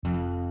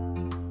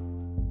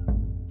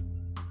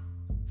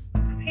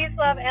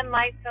love, and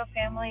light. So,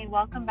 family,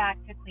 welcome back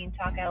to Queen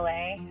Talk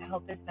LA. I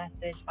hope this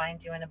message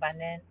finds you in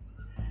abundance,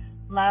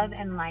 love,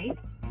 and light.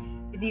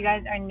 If you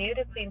guys are new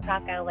to Queen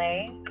Talk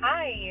LA,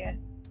 hi.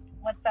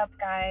 What's up,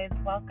 guys?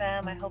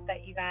 Welcome. I hope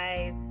that you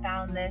guys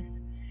found this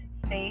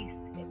space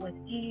with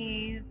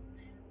ease.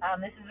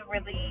 This is a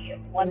really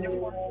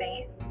wonderful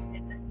space.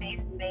 It's a safe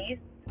space,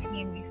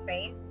 community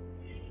space,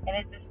 and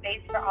it's a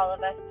space for all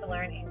of us to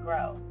learn and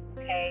grow.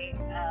 Okay.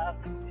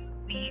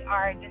 We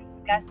are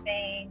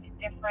discussing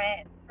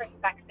different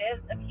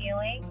perspectives of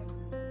healing,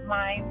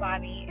 mind,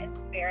 body, and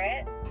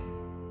spirit.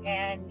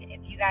 And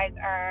if you guys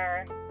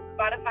are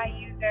Spotify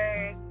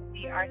users,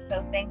 we are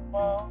so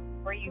thankful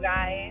for you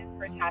guys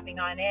for tapping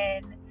on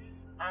in.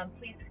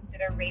 Please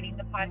consider rating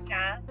the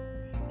podcast.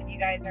 If you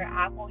guys are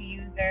Apple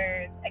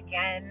users,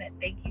 again,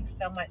 thank you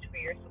so much for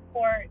your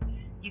support.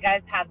 You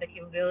guys have the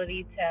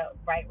capability to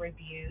write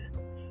reviews,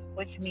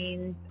 which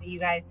means you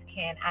guys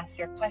can ask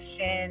your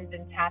questions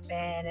and tap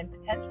in and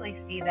potentially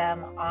see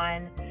them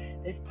on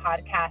this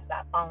podcast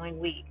that following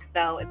week.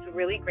 So it's a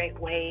really great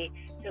way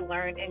to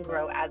learn and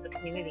grow as a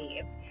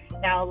community.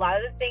 Now, a lot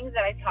of the things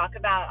that I talk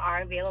about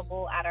are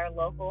available at our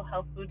local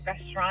health food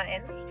restaurant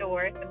and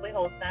store, Simply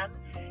Wholesome,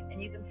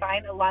 and you can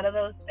find a lot of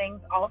those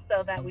things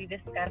also that we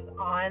discuss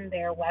on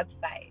their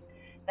website.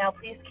 Now,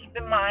 please keep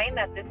in mind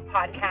that this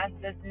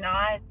podcast does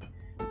not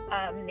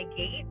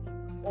negate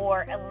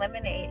or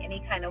eliminate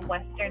any kind of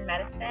Western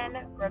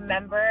medicine.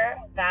 Remember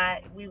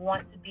that we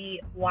want to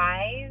be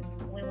wise.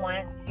 We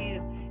want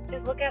to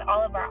just look at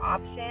all of our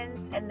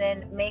options and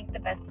then make the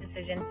best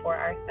decision for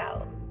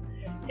ourselves.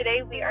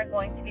 Today we are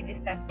going to be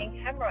discussing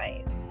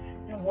hemorrhoids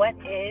and what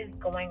is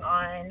going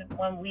on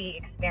when we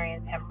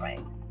experience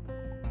hemorrhoids.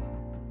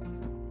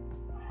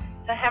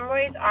 So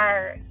hemorrhoids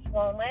are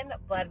swollen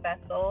blood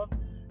vessels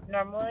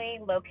normally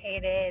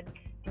located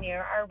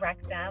near our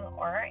rectum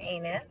or our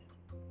anus.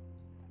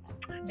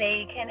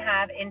 They can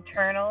have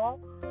internal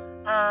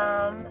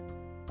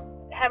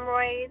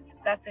hemorrhoids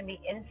that's in the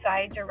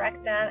inside your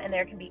rectum, and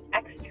there can be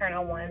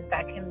external ones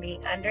that can be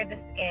under the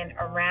skin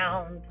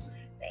around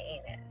the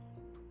anus.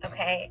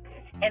 Okay?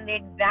 And the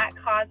exact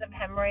cause of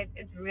hemorrhoids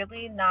is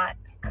really not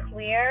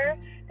clear.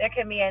 There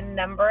can be a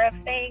number of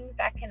things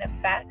that can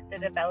affect the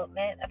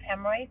development of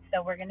hemorrhoids,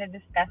 so we're going to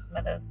discuss some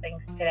of those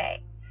things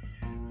today.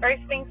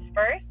 First things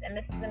first, and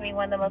this is going to be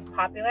one of the most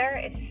popular,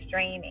 is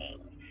straining.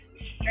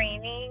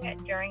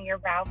 Straining during your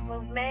bowel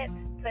movement,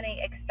 putting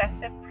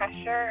excessive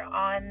pressure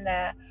on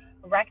the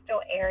rectal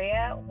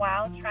area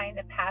while trying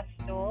to pass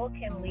stool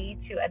can lead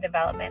to a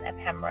development of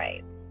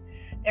hemorrhoids.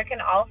 There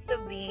can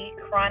also be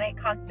chronic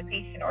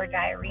constipation or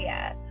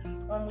diarrhea.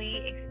 When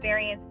we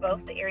experience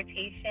both the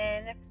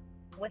irritation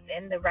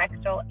within the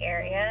rectal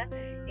area,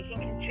 it can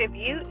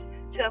contribute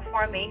to a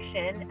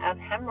formation of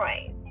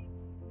hemorrhoids.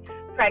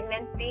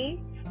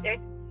 Pregnancy, there's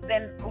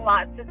been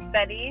lots of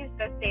studies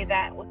that say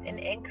that with an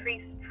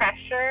increased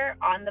pressure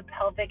on the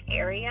pelvic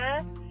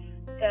area,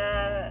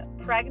 the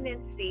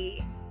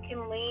pregnancy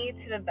can lead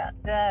to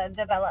the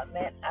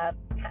development of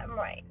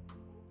hemorrhoids.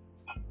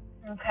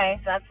 Okay,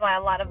 so that's why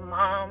a lot of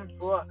moms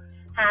will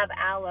have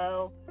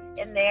aloe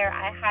in there.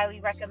 I highly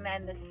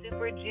recommend the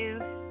super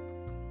juice.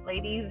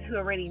 Ladies who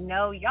already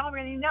know, y'all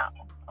already know,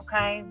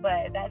 okay?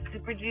 But that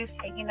super juice,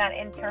 taking that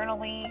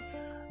internally,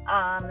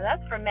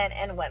 that's for men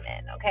and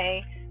women,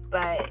 okay?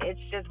 But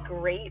it's just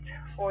great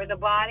for the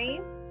body.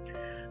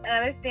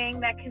 Another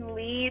thing that can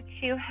lead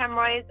to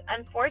hemorrhoids,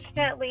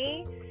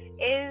 unfortunately,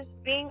 is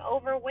being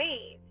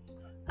overweight.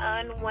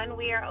 And when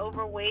we are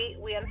overweight,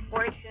 we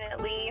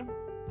unfortunately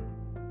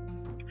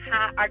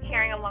are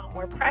carrying a lot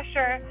more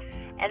pressure,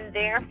 and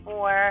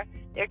therefore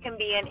there can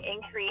be an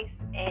increase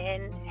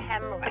in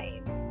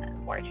hemorrhoids,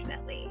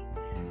 unfortunately.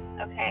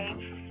 Okay.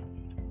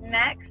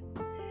 Next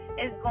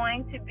is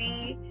going to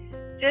be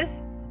just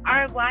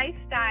our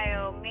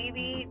lifestyle.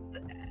 Maybe,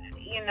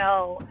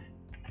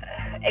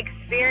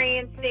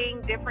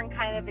 experiencing different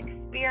kind of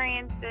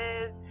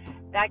experiences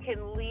that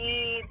can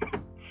lead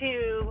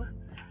to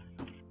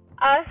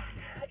us,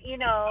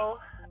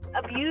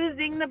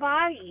 abusing the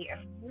body,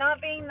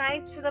 not being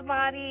nice to the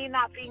body,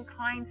 not being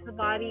kind to the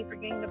body,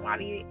 forgetting the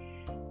body,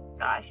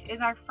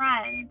 is our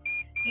friend,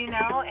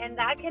 and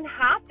that can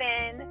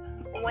happen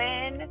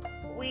when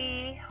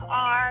we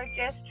are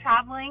just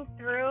traveling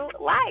through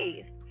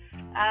life.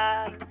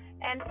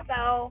 And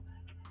so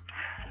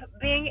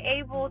being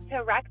able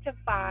to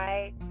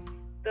rectify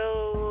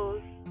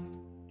those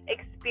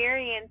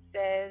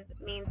experiences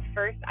means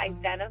first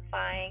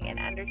identifying and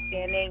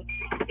understanding,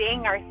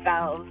 seeing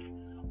ourselves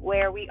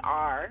where we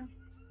are,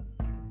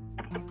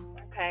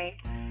 okay,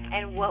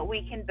 and what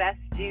we can best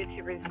do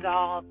to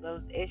resolve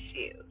those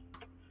issues,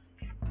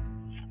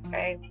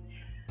 okay.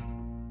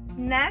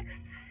 Next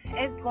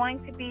is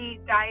going to be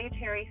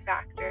dietary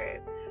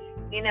factors.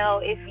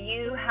 If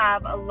you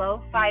have a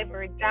low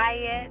fiber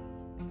diet,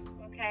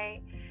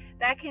 okay,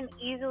 that can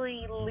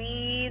easily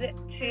lead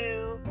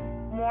to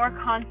more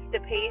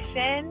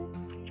constipation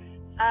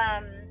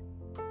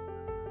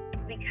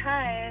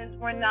because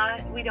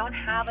we don't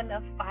have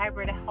enough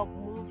fiber to help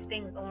move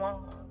things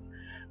along.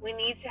 We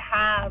need to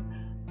have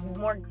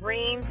more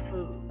green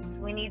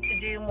foods. We need to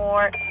do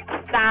more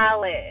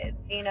salads.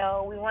 We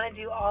want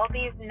to do all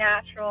these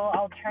natural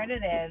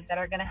alternatives that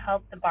are going to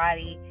help the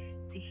body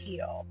to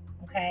heal.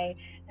 Okay?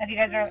 Now, if you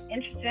guys are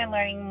interested in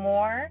learning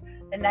more,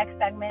 the next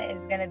segment is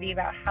going to be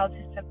about how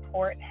to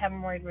support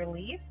hemorrhoid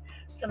relief.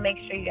 So make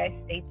sure you guys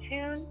stay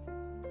tuned,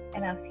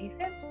 and I'll see you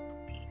soon.